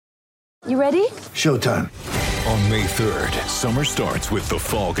You ready? Showtime. On May 3rd, summer starts with The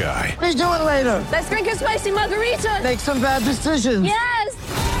Fall Guy. Let's do it later. Let's drink a spicy margarita. Make some bad decisions.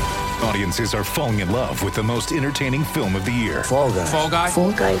 Yes! Audiences are falling in love with the most entertaining film of the year. Fall Guy. Fall Guy?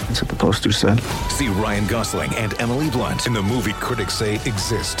 Fall Guy. That's what the poster said. See Ryan Gosling and Emily Blunt in the movie critics say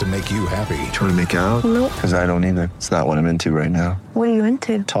exists to make you happy. Trying to make it out? Nope. Because I don't either. It's not what I'm into right now. What are you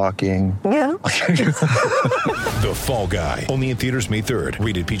into? Talking. Yeah. The Fall Guy. Only in theaters May 3rd.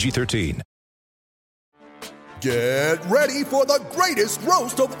 Rated PG-13. Get ready for the greatest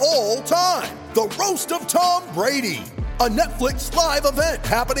roast of all time. The Roast of Tom Brady. A Netflix live event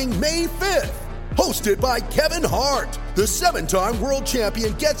happening May 5th. Hosted by Kevin Hart. The 7-time world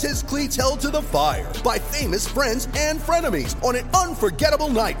champion gets his cleats held to the fire by famous friends and frenemies on an unforgettable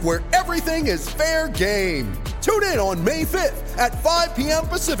night where everything is fair game. Tune in on May 5th at 5 p.m.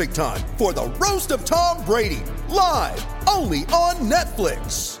 Pacific time for the Roast of Tom Brady. Live only on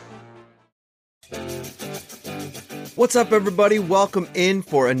Netflix. What's up, everybody? Welcome in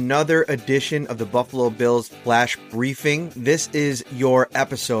for another edition of the Buffalo Bills Flash Briefing. This is your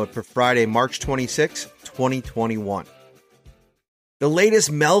episode for Friday, March 26, 2021. The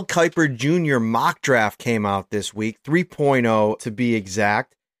latest Mel Kiper Jr. mock draft came out this week, 3.0 to be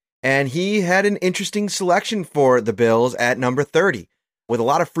exact, and he had an interesting selection for the Bills at number 30. With a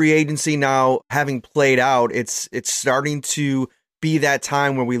lot of free agency now having played out, it's starting to be that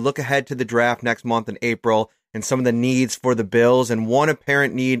time where we look ahead to the draft next month in April and some of the needs for the Bills. And one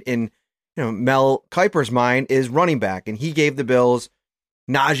apparent need in Mel Kiper's mind is running back. And he gave the Bills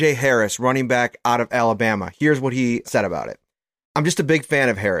Najee Harris, running back out of Alabama. Here's what he said about it. I'm just a big fan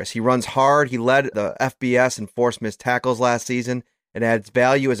of Harris. He runs hard. He led the FBS in forced missed tackles last season. It adds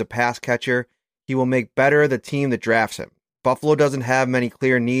value as a pass catcher. He will make better the team that drafts him. Buffalo doesn't have many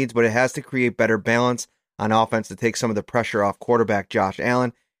clear needs, but it has to create better balance on offense to take some of the pressure off quarterback Josh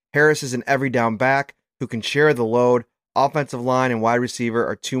Allen. Harris is an every down back who can share the load. Offensive line and wide receiver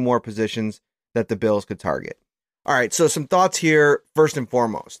are two more positions that the Bills could target. All right, so some thoughts here first and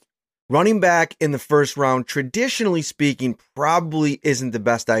foremost. Running back in the first round, traditionally speaking, probably isn't the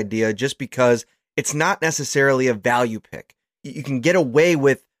best idea just because it's not necessarily a value pick. You can get away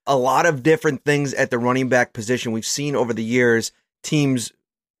with a lot of different things at the running back position. We've seen over the years teams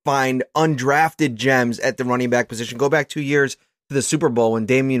find undrafted gems at the running back position. Go back 2 years to the Super Bowl when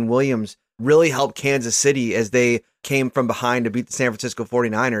Damian Williams really helped Kansas City as they came from behind to beat the San Francisco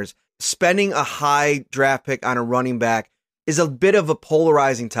 49ers. Spending a high draft pick on a running back is a bit of a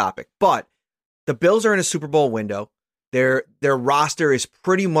polarizing topic, but the Bills are in a Super Bowl window. Their roster is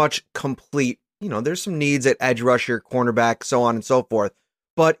pretty much complete. There's some needs at edge rusher, cornerback, so on and so forth.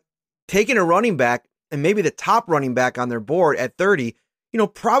 But taking a running back and maybe the top running back on their board at 30,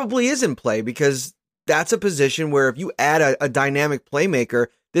 probably is in play because that's a position where if you add a dynamic playmaker,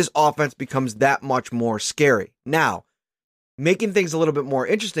 this offense becomes that much more scary. Now, making things a little bit more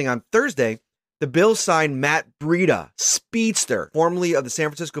interesting, on Thursday, the Bills signed Matt Breida, speedster, formerly of the San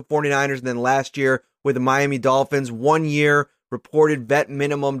Francisco 49ers, and then last year with the Miami Dolphins, 1 year reported vet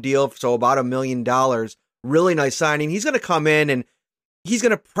minimum deal, so about $1 million. Really nice signing. He's going to come in and he's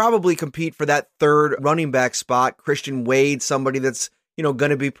going to probably compete for that third running back spot. Christian Wade, somebody that's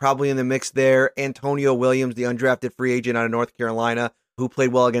going to be probably in the mix there. Antonio Williams, the undrafted free agent out of North Carolina, who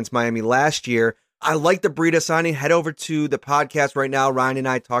played well against Miami last year. I like the Breida signing. Head over to the podcast right now. Ryan and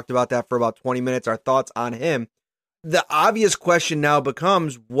I talked about that for about 20 minutes, our thoughts on him. The obvious question now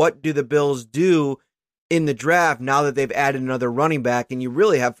becomes, what do the Bills do in the draft now that they've added another running back? And you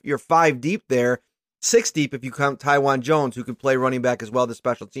really have, you're 5 deep there, 6 deep if you count Taiwan Jones, who can play running back as well, the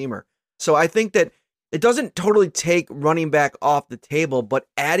special teamer. So I think that it doesn't totally take running back off the table, but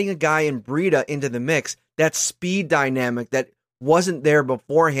adding a guy in Breida into the mix, that speed dynamic that wasn't there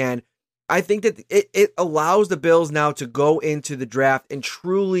beforehand, I think that it allows the Bills now to go into the draft and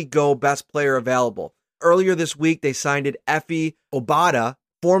truly go best player available. Earlier this week, they signed Efe Obada,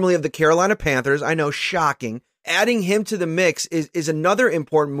 formerly of the Carolina Panthers. I know, shocking. Adding him to the mix is another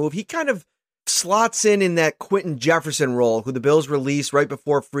important move. He kind of slots in that Quentin Jefferson role, who the Bills released right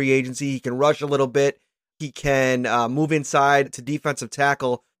before free agency. He can rush a little bit. He can move inside to defensive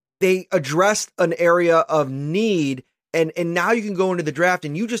tackle. They addressed an area of need, and now you can go into the draft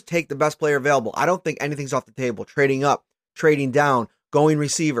and you just take the best player available. I don't think anything's off the table. Trading up, trading down, going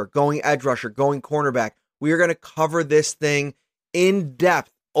receiver, going edge rusher, going cornerback. We are going to cover this thing in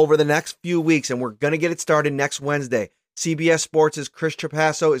depth over the next few weeks, and we're going to get it started next Wednesday. CBS Sports' Chris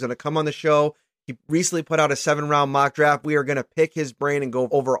Trapasso is going to come on the show. He recently put out a 7-round mock draft. We are going to pick his brain and go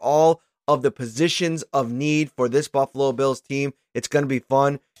over all of the positions of need for this Buffalo Bills team. It's going to be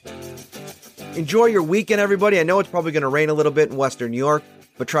fun. Enjoy your weekend, everybody. I know it's probably going to rain a little bit in Western New York.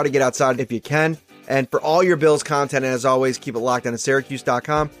 but try to get outside if you can. And for all your Bills content, as always, keep it locked on at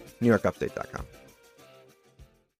Syracuse.com, NewYorkUpdate.com.